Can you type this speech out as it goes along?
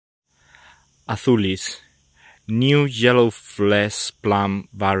Azulis, new yellow flesh plum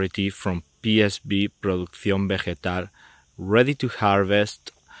variety from PSB Producción Vegetal, ready to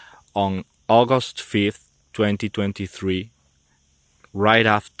harvest on August 5th, 2023, right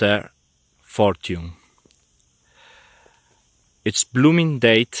after Fortune. Its blooming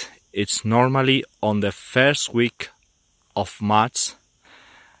date is normally on the first week of March,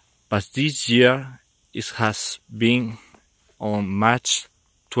 but this year it has been on March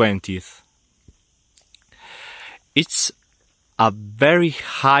 20th. It's a very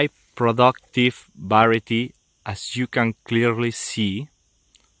high productive variety, as you can clearly see,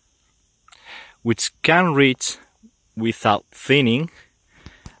 which can reach, without thinning,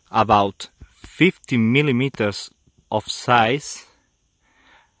 about 50 millimeters of size.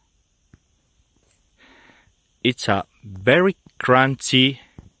 It's a very crunchy,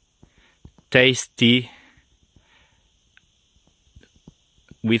 tasty,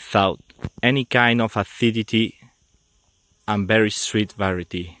 without any kind of acidity, and very sweet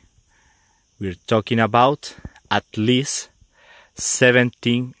variety. We're talking about at least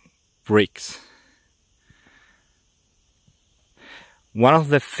 17 bricks. One of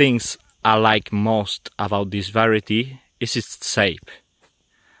the things I like most about this variety is its shape.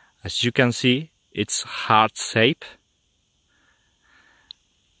 As you can see, it's heart shape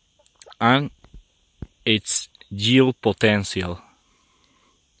and its yield potential.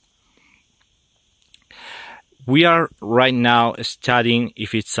 We are right now studying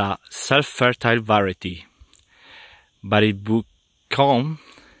if it's a self-fertile variety, but it would come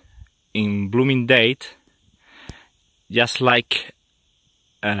in blooming date just like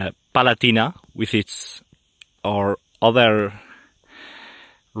Palatina with its or other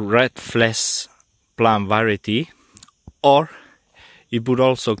red flesh plum variety, or it would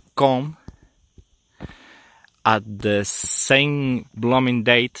also come at the same blooming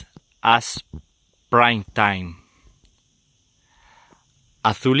date as prime time.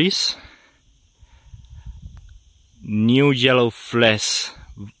 Azulis, new yellow flesh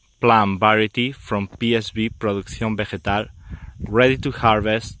plum variety from PSB Producción Vegetal, ready to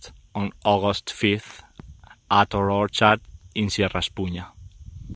harvest on August 5th at our orchard in Sierra Espuña.